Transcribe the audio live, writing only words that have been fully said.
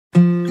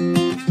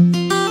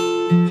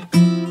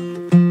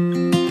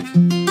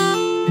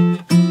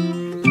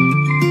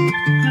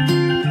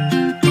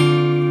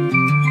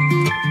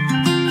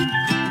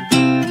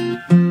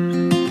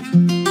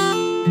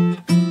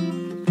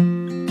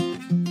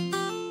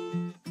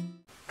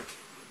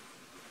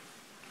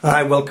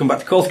Hi, welcome back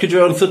to Kolsky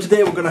Drone. So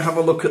today we're going to have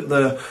a look at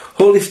the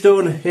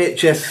Holystone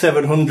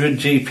HS700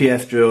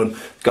 GPS drone.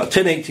 It's got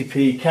a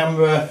 1080p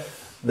camera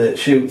that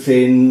shoots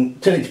in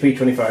 1080p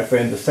 25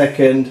 frames a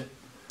second,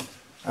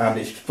 and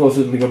it's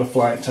supposedly got a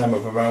flight time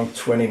of around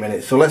 20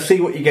 minutes. So let's see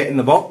what you get in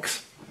the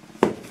box.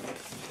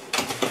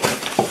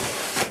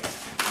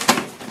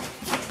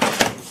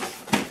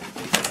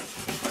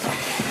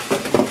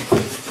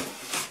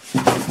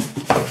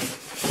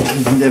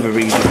 Never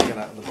easy to get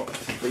out of the box.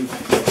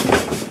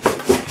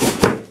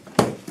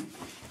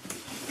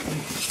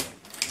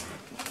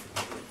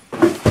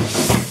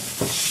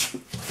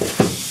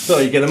 So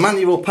you get a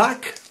manual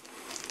pack.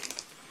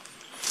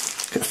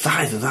 Look at the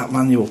size of that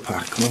manual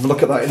pack. We'll have a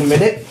look at that in a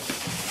minute.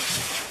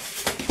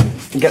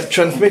 You get the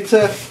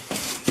transmitter,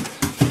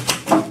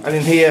 and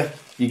in here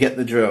you get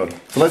the drone.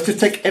 So let's just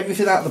take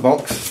everything out of the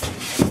box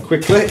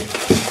quickly, and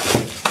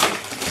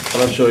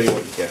I'll show you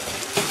what you get.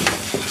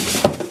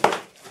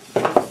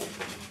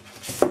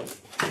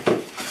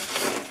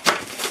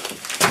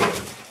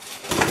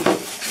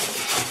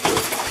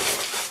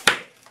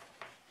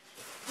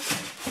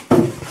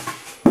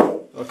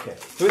 Okay,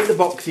 so in the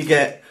box you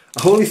get a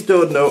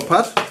Holystone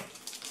notepad.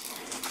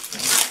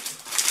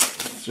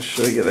 Let's just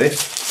show you this.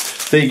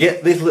 So you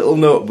get this little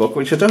notebook,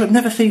 which I've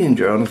never seen in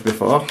drones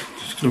before.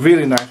 Just a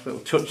really nice little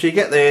touch. So you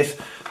get this,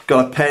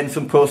 got a pen,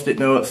 some post-it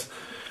notes,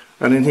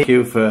 and in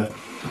here for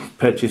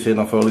purchasing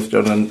off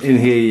Holystone, and in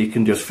here you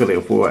can just fill it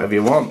up with whatever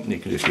you want. You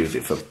can just use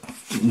it for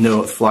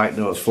notes, flight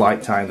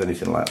times,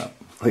 anything like that.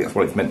 I think that's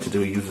what it's meant to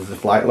do, use as a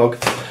flight log.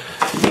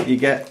 You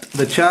get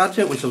the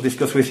charger, which I'll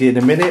discuss with you in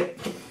a minute.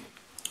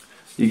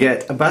 You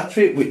get a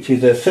battery, which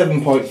is a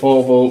 7.4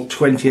 volt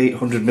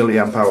 2800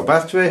 milliamp hour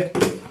battery.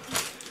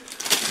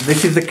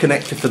 This is the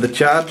connector for the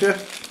charger.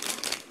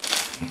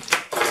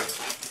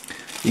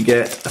 You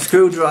get a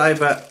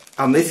screwdriver,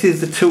 and this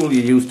is the tool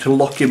you use to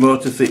lock your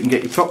motor so you can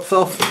get your props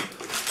off.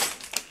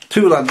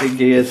 2 landing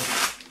gears,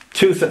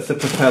 2 sets of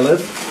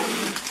propellers.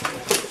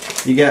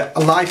 You get a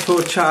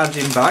LiPo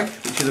charging bag,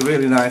 which is a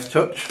really nice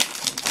touch.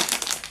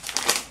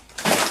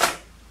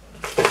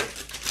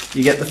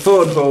 You get the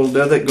phone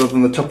holder that goes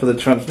on the top of the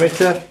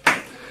transmitter.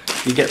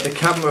 You get the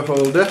camera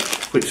holder,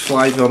 which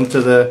slides onto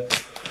the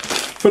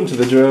front of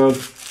the drone.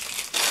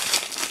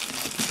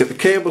 You get the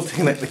cable to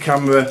connect the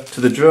camera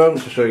to the drone,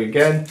 which I'll show you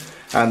again.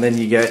 And then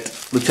you get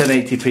the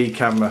 1080p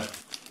camera,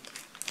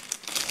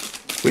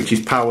 which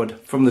is powered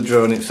from the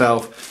drone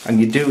itself. And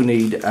you do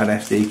need an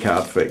SD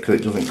card for it,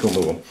 because it doesn't come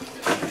with one.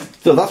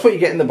 So that's what you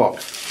get in the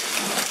box.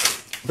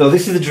 So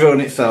this is the drone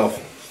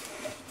itself.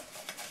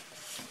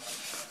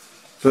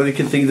 So you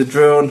can see the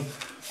drone,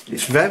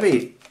 it's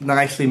very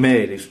nicely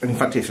made. In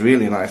fact, it's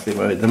really nicely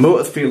made. The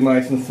motors feel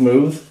nice and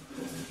smooth.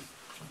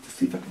 Let's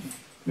see if I can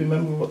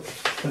remember what,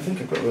 I think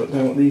I've got to write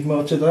down what these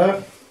motors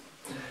are.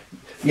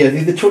 Yeah,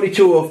 these are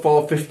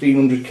 2204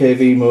 1500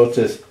 kV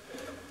motors.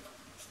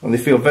 And they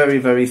feel very,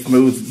 very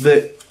smooth.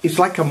 It's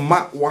like a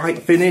matte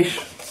white finish.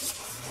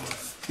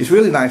 It's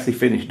really nicely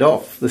finished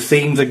off. The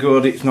seams are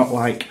good, it's not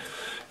like,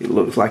 it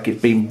looks like it's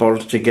been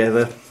bodged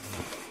together.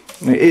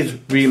 It is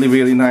really,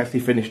 really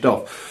nicely finished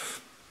off.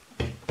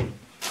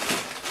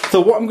 So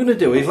what I'm going to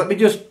do is, let me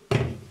just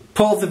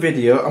pause the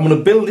video. I'm going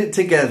to build it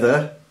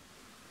together,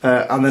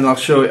 and then I'll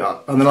show it,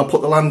 and then I'll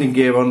put the landing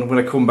gear on when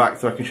I come back,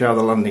 so I can show how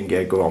the landing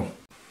gear go on.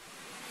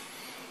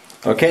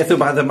 Okay, so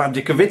by the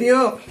magic of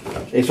video,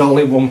 it's all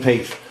in one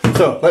piece.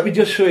 So let me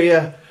just show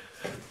you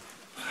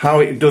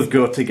how it does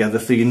go together,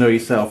 so you know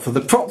yourself. So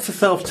the props are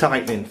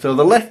self-tightening. So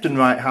the left and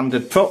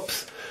right-handed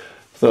props.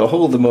 So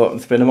hold the motor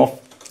and spin them off.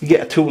 You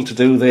get a tool to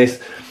do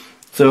this.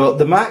 So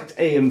they're marked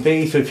A and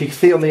B, so if you can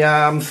see on the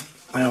arms,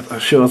 I hope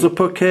that shows up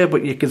okay,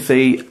 but you can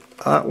see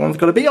that one's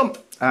got a B on,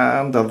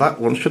 and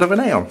that one should have an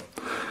A on.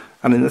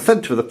 And in the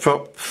centre of the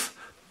props,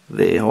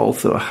 they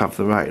also have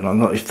the writing on.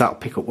 Notice that'll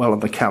pick up well on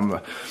the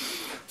camera.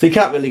 So you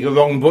can't really go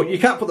wrong, but you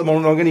can't put them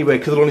on wrong anyway,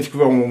 because they'll only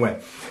screw on one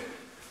way.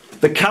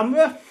 The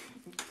camera,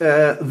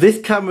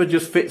 this camera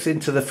just fits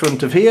into the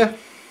front of here.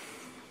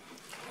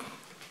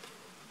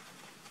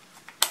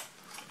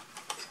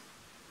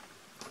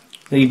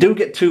 Now you do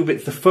get 2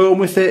 bits of foam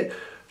with it,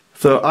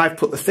 so I've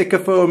put the thicker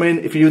foam in.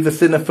 If you use the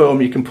thinner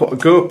foam, you can put a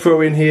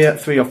GoPro in here,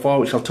 3 or 4,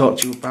 which I'll talk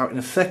to you about in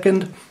a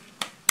second.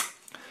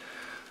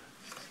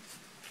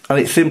 And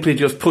it simply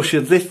just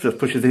pushes this, just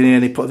pushes in here,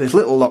 and it puts this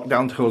little lock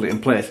down to hold it in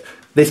place.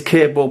 This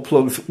cable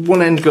plugs,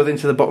 one end goes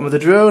into the bottom of the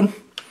drone,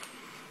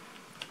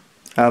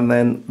 and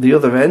then the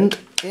other end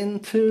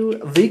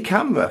into the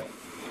camera.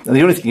 And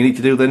the only thing you need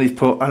to do then is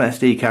put an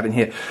SD card in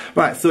here.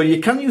 Right, so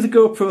you can use a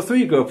GoPro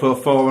 3, GoPro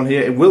 4 on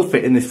here. It will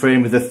fit in this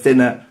frame with a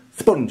thinner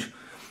sponge.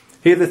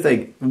 Here's the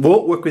thing, it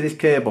won't work with this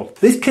cable.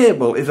 This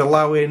cable is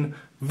allowing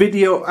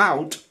video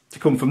out to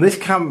come from this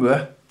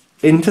camera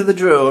into the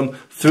drone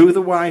through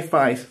the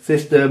Wi-Fi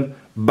system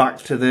back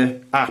to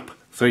the app,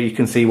 so you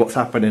can see what's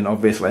happening,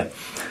 obviously.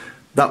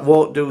 That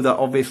won't do that,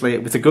 obviously,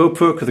 with the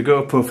GoPro, because the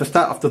GoPro, for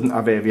start off, doesn't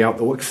have AV out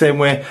that works the same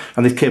way,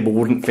 and this cable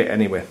wouldn't fit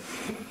anyway.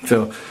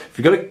 So if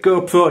you've got a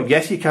GoPro,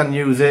 yes, you can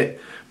use it,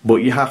 but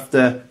you have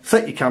to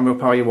set your camera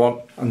up how you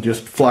want and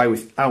just fly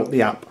without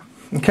the app.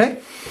 Okay?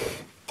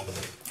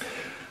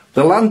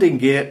 The landing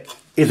gear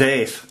is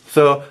ace.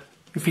 So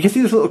if you can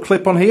see this little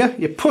clip on here,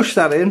 you push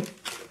that in,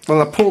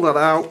 and I pull that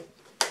out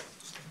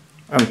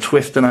and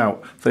twist it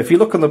out. So if you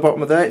look on the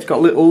bottom of there, it's got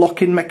a little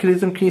locking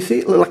mechanism. Can you see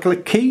it? Like a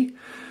key.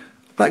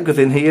 That goes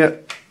in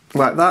here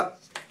like that.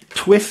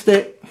 Twist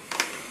it,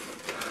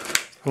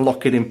 and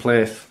lock it in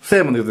place.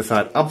 Same on the other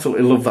side.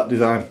 Absolutely love that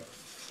design.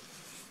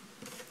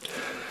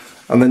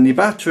 And then your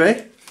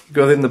battery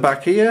goes in the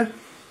back here.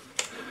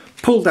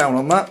 Pull down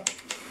on that.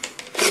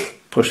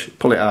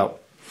 Pull it out.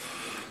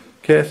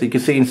 Okay, so you can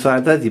see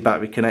inside there's your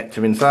battery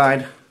connector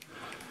inside,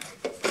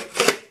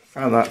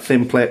 and that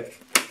simply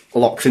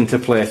locks into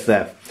place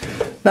there.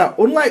 Now,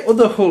 unlike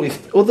other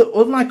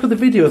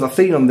videos I've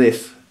seen on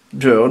this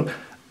drone,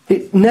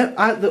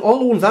 all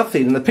the ones I've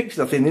seen and the pictures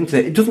I've seen on the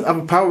internet, it doesn't have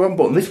a power on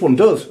button. This one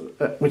does,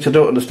 which I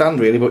don't understand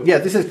really. But yeah,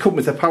 this has come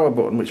with a power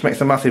button, which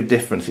makes a massive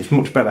difference. It's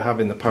much better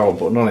having the power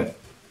button on it.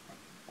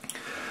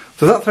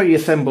 So that's how you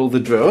assemble the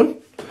drone.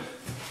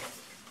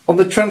 On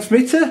the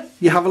transmitter,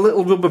 you have a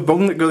little rubber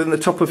bung that goes in the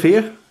top of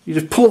here. You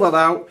just pull that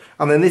out,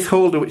 and then this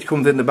holder which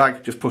comes in the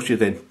bag just pushes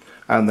in.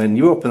 And then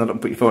you open that up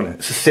and put your phone in.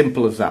 It's as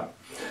simple as that.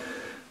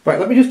 Right,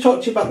 let me just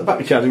talk to you about the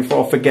battery charger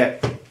before I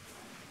forget.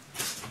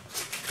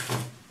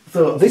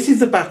 So this is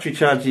the battery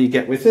charger you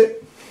get with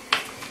it.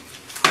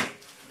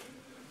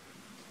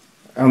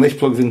 And this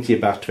plugs into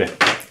your battery.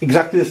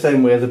 Exactly the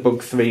same way the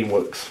Bug 3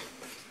 works.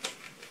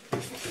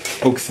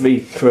 Bug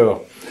 3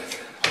 Pro.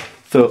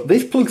 So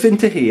this plugs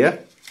into here.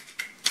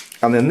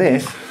 And then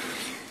this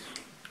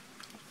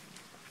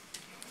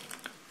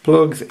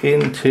plugs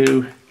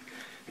into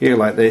here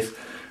like this,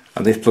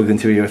 and this plugs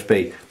into a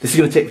USB. This is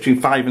going to take between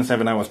 5 and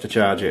 7 hours to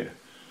charge it.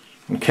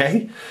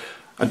 Okay?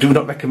 I do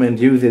not recommend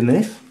using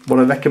this. What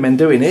I recommend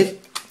doing is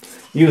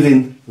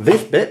using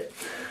this bit,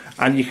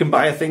 and you can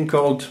buy a thing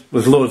called,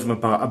 there's loads of them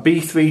apart, a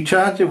B3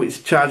 charger,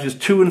 which charges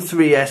 2 and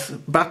 3S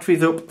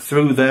batteries up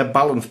through their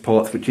balance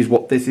ports, which is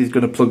what this is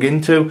going to plug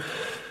into.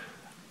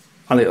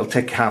 And it'll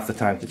take half the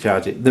time to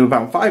charge it. They're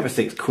about 5 or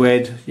 6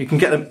 quid. You can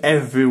get them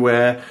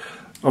everywhere.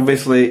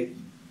 Obviously,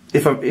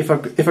 if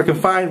I can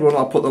find one,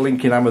 I'll put the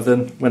link in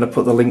Amazon when I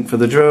put the link for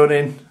the drone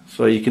in,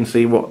 so you can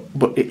see what.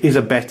 But it is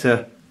a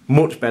better,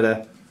 much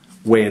better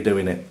way of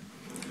doing it,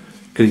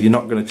 because you're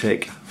not going to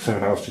take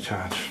 7 hours to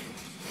charge.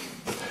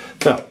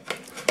 So,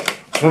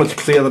 I wanted to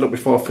clear that up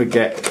before I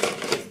forget.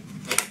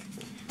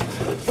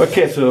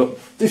 Okay, so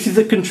this is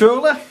the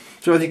controller.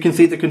 So as you can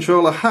see, the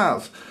controller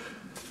has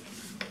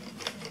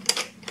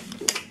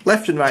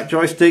left and right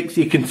joysticks.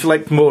 You can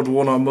select mode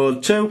 1 or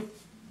mode 2.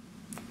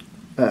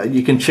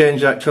 You can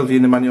change that, tells you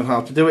in the manual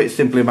how to do it. It's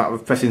simply a matter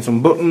of pressing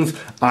some buttons.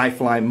 I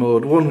fly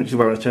mode 1, which is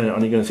where I turn it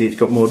on. You're going to see it's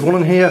got mode 1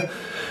 in here.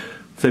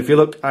 So if you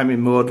look, I'm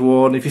in mode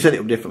 1. If you set it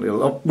up differently,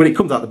 when it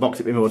comes out the box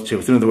it'll be mode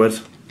 2. So in other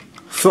words,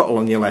 throttle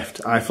on your left,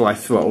 I fly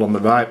throttle on the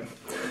right.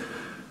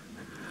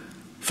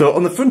 So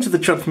on the front of the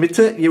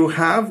transmitter you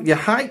have your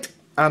height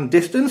and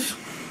distance.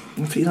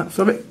 You can see that,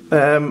 sorry.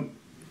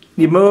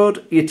 Your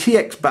mode, your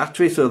TX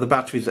battery, so the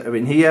batteries that are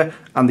in here,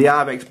 and the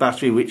RX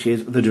battery, which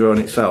is the drone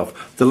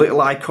itself. The little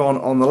icon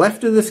on the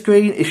left of the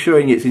screen is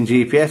showing you it's in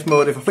GPS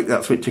mode. If I flick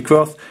that switch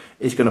across,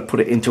 it's going to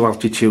put it into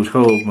altitude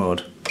hold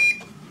mode.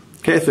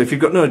 Okay, so if you've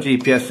got no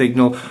GPS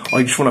signal, or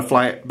you just want to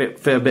fly it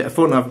for a bit of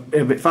fun, have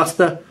it a bit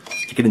faster,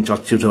 stick it into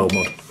altitude hold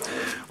mode.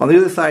 On the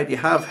other side you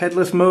have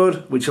headless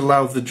mode, which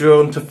allows the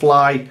drone to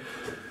fly.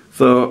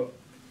 So,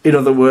 in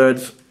other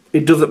words,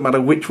 it doesn't matter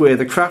which way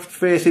the craft's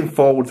facing,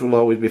 forwards will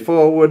always be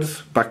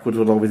forwards, backwards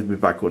will always be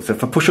backwards. So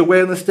if I push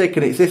away on the stick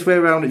and it's this way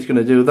around, it's going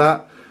to do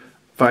that.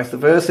 Vice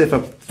versa, if I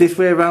this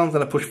way around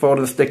and I push forward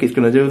on the stick, it's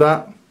going to do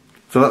that.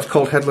 So that's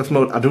called headless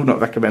mode. I do not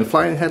recommend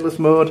flying headless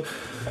mode,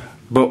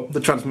 but the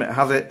transmitter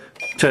has it.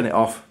 Turn it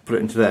off, put it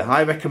into there.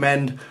 I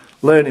recommend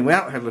learning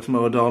without headless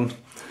mode on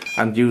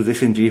and use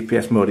this in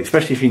GPS mode,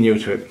 especially if you're new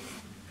to it.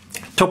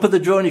 Top of the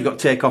drone, you've got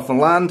take off and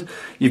land.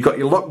 You've got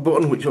your lock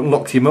button, which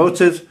unlocks your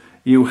motors.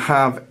 You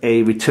have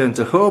a return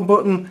to home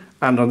button,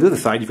 and on the other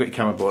side you've got your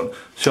camera button.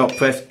 Short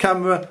press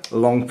camera,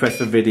 long press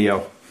for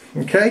video.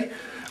 Okay?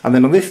 And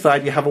then on this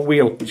side you have a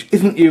wheel, which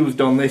isn't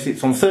used on this,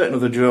 it's on certain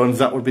other drones.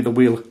 That would be the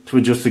wheel to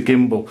adjust the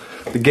gimbal.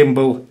 The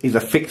gimbal is a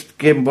fixed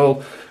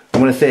gimbal,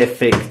 and when I say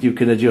fixed, you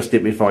can adjust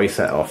it before you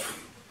set off.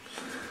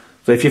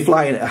 So if you're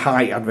flying at a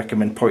height, I'd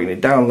recommend pointing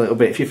it down a little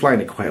bit. If you're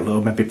flying it quite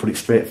low, maybe put it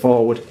straight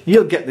forward.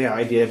 You'll get the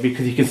idea,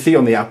 because you can see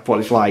on the app what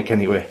it's like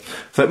anyway.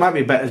 So it might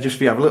be better just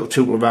for you to have a little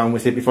tootle around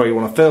with it before you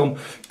want to film,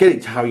 get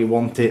it to how you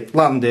want it,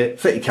 land it,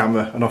 set your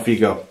camera, and off you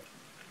go.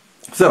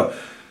 So,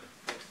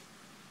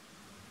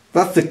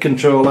 that's the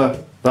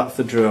controller, that's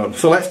the drone.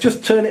 So let's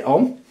just turn it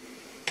on.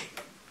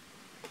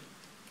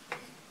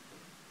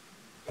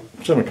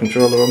 Turn my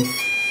controller on.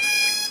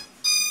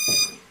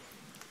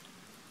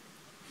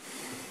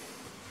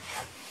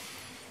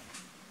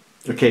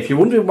 Okay, if you're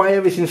wondering why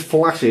everything's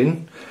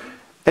flashing,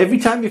 every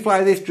time you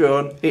fly this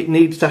drone, it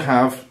needs to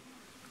have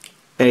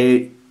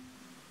a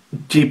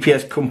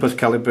GPS compass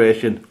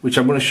calibration, which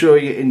I'm going to show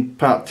you in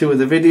part 2 of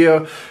the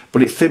video,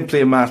 but it's simply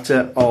a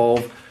matter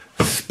of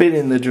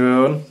spinning the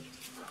drone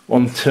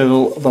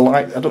until the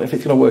light, I don't know if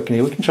it's going to work in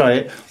here, we can try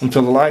it,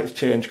 until the lights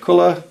change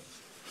colour.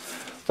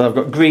 So I've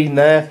got green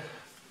there,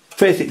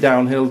 face it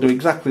downhill, do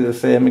exactly the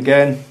same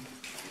again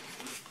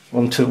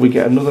until we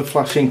get another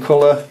flashing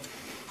colour.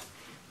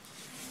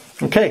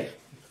 Okay,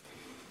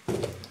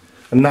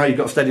 and now you've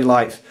got steady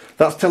lights.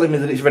 That's telling me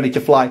that it's ready to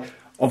fly.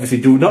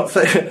 Obviously do not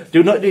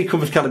do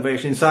compass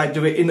calibration inside,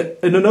 do it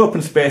in an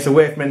open space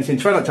away from anything.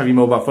 Try not to have your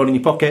mobile phone in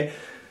your pocket.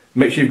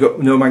 Make sure you've got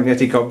no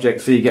magnetic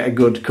objects so you get a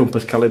good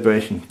compass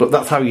calibration. But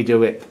that's how you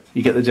do it,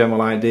 you get the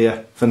general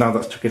idea. So now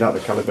that's took it out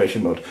of the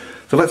calibration mode.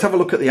 So let's have a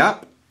look at the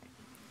app.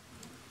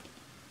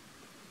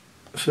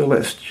 So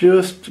let's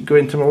just go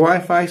into my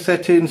Wi-Fi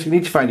settings. You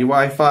need to find your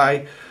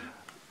Wi-Fi.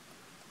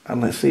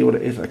 And let's see what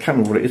it is. I can't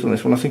remember what it is on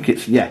this one. I think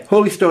it's, yeah,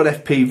 Holystone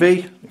FPV.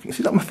 If you can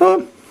see that on my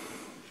phone.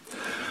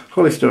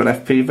 Holystone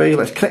FPV.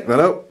 Let's click that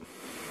up.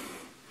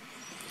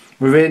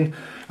 We're in.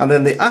 And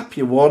then the app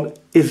you want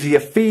is the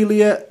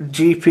Ophelia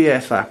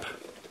GPS app.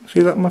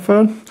 See that on my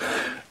phone?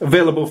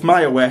 Available from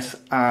iOS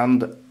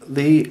and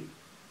the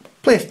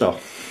Play Store.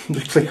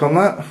 Just click on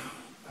that.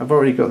 I've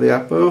already got the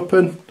app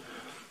open.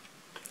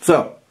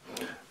 So,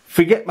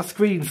 forget my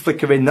screen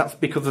flickering. That's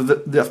because of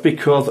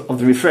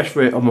the refresh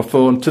rate on my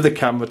phone to the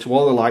camera, to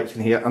all the lights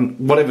in here, and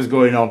whatever's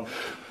going on.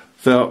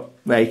 So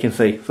there you can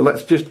see. So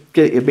let's just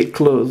get it a bit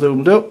close,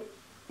 zoomed up,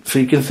 so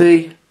you can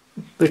see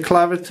the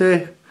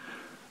clarity.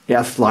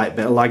 Yeah, a slight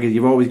bit of lag.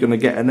 You're always going to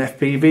get an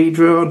FPV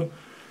drone,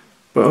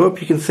 but I hope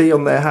you can see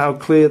on there how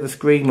clear the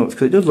screen looks,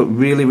 because it does look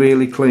really,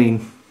 really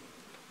clean.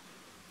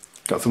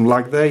 Got some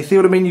lag there. You see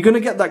what I mean? You're going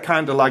to get that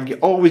kind of lag. You're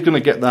always going to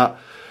get that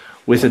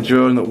with a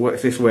drone that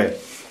works this way.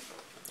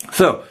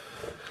 So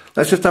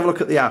let's just have a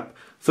look at the app.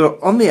 So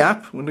on the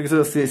app, I'm going to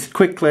go through this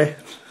quickly.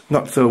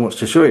 Not so much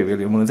to show you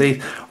really on one of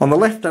these. On the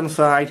left hand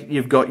side,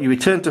 you've got your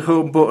return to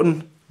home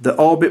button, the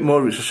orbit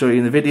mode, which I'll show you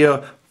in the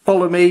video.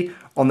 Follow me.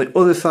 On the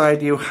other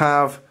side, you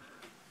have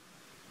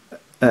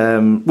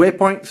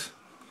waypoints.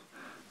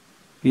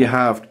 You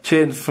have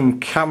change from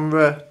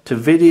camera to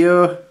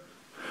video.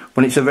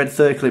 When it's a red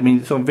circle, it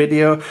means it's on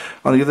video.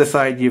 On the other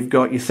side, you've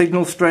got your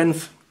signal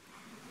strength,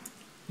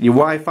 your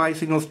Wi-Fi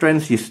signal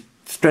strength, your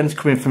strength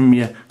coming from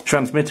your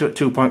transmitter at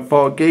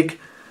 2.4 gig,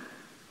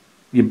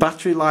 your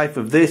battery life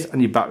of this,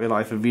 and your battery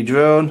life of your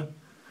drone.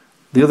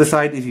 The other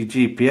side is your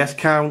GPS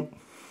count,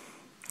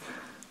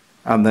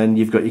 and then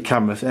you've got your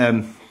cameras,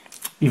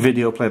 your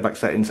video playback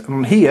settings. And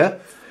on here,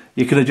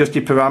 you can adjust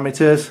your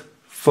parameters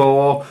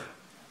for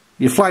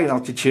your flight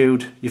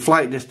altitude, your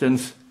flight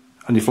distance,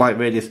 and your flight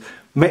radius.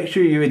 Make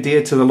sure you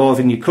adhere to the laws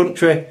in your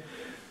country.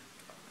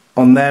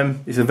 On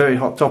them, it's a very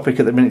hot topic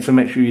at the minute, so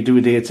make sure you do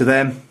adhere to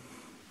them.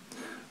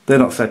 They're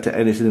not set to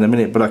anything in a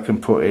minute, but I can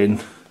put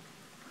in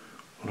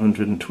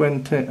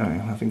 120.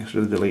 I think I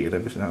should have deleted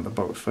everything out of the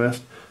box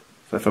first.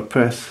 So if I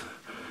press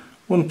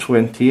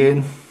 120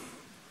 in,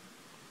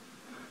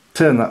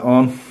 turn that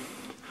on,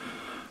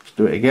 let's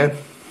do it again.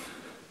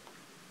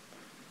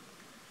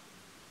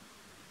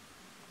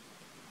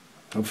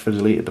 I've just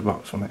deleted the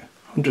box on it.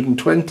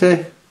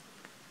 120.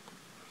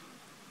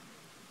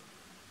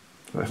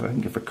 So I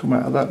think if I come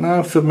out of that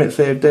now, submit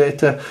save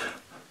data.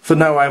 So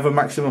now I have a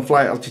maximum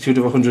flight altitude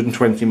of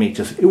 120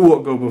 metres. It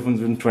won't go above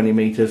 120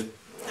 metres.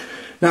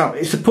 Now,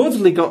 it's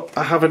supposedly got,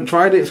 I haven't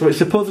tried it, so it's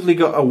supposedly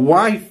got a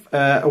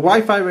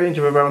Wi-Fi range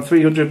of around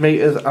 300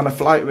 metres and a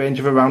flight range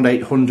of around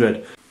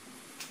 800.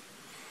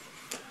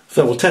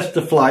 So we'll test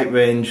the flight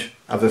range,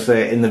 as I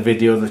say, in the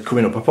video that's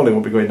coming up. I probably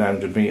won't be going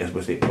 900 metres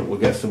with it, but we'll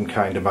get some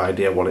kind of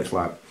idea what it's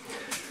like.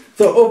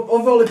 So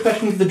overall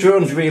impressions, the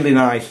drone's really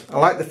nice. I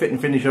like the fit and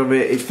finish of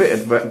it. It's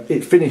fitted, but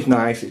it's finished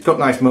nice. It's got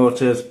nice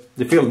motors.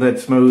 They feel dead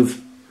smooth.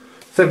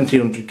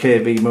 1700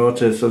 kV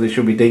motors, so they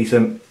should be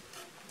decent.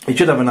 It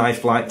should have a nice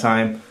flight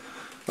time.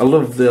 I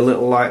love the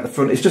little light at the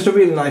front. It's just a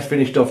really nice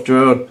finished off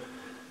drone.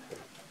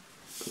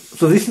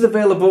 So this is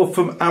available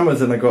from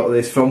Amazon. I got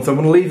this from. So I'm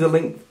going to leave the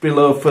link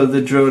below for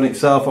the drone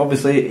itself.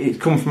 Obviously,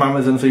 it comes from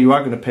Amazon, so you are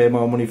going to pay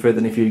more money for it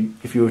than if you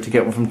were to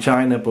get one from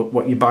China. But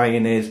what you're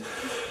buying is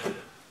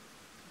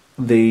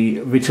the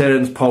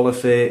returns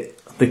policy,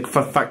 the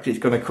fact it's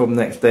going to come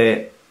next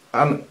day,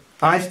 and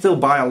I still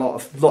buy a lot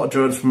of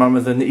drones from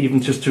Amazon,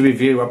 even just to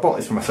review. I bought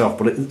this for myself,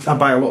 but I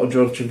buy a lot of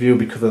drones to review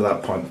because of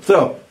that point.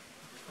 So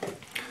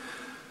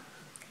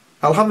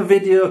I'll have a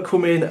video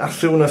coming as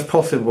soon as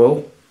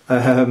possible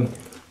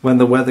when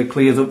the weather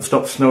clears up,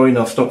 stops snowing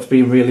or stops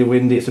being really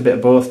windy. It's a bit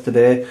of both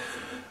today.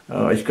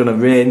 It's going to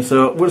rain,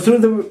 so as soon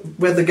as the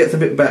weather gets a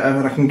bit better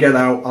and I can get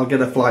out, I'll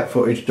get a flight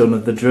footage done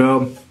of the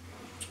drone.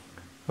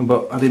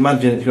 But I'd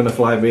imagine it's going to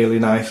fly really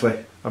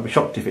nicely. I'd be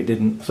shocked if it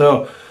didn't.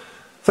 So,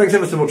 thanks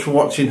ever so much for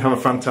watching. Have a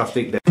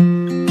fantastic day.